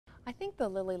I think the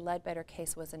Lilly Ledbetter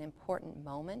case was an important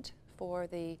moment for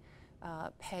the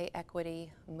pay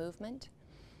equity movement.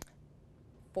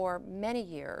 For many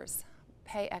years,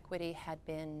 pay equity had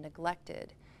been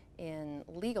neglected in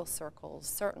legal circles,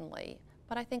 certainly,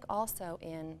 but I think also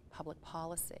in public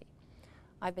policy.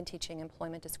 I've been teaching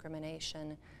employment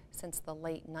discrimination since the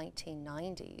late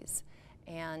 1990s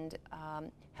and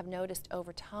have noticed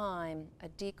over time a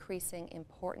decreasing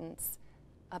importance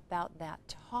about that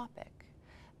topic.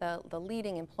 The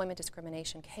leading employment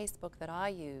discrimination casebook that I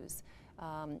use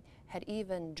had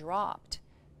even dropped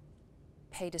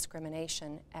pay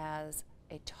discrimination as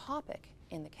a topic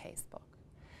in the casebook.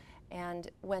 And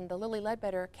when the Lilly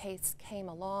Ledbetter case came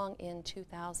along in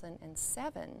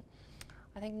 2007,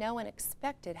 I think no one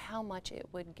expected how much it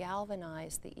would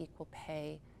galvanize the equal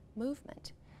pay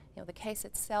movement. You know, the case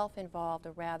itself involved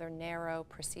a rather narrow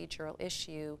procedural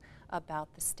issue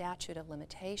about the statute of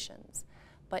limitations,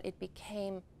 but it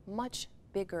became much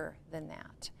bigger than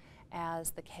that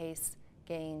as the case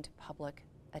gained public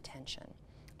attention.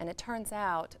 And it turns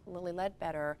out Lilly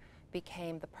Ledbetter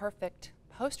became the perfect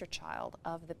poster child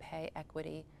of the pay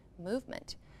equity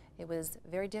movement. It was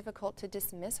very difficult to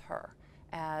dismiss her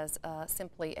as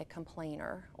simply a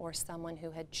complainer or someone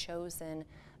who had chosen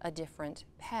a different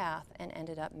path and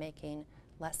ended up making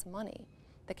less money.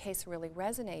 The case really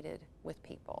resonated with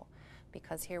people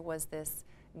because here was this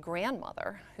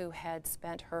grandmother who had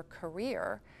spent her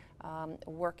career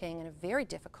working in a very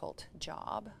difficult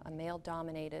job, a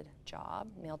male-dominated job,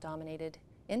 male-dominated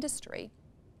industry,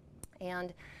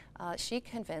 and she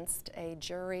convinced a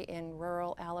jury in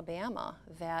rural Alabama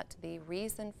that the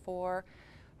reason for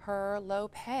her low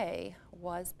pay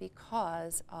was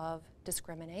because of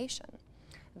discrimination.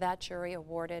 That jury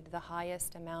awarded the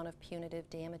highest amount of punitive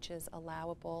damages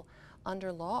allowable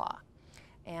under law.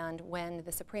 And when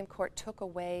the Supreme Court took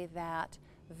away that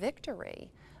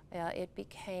victory, it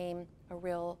became a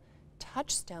real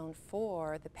touchstone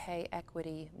for the pay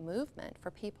equity movement,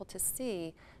 for people to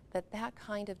see that that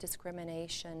kind of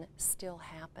discrimination still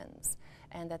happens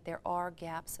and that there are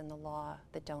gaps in the law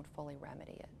that don't fully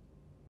remedy it.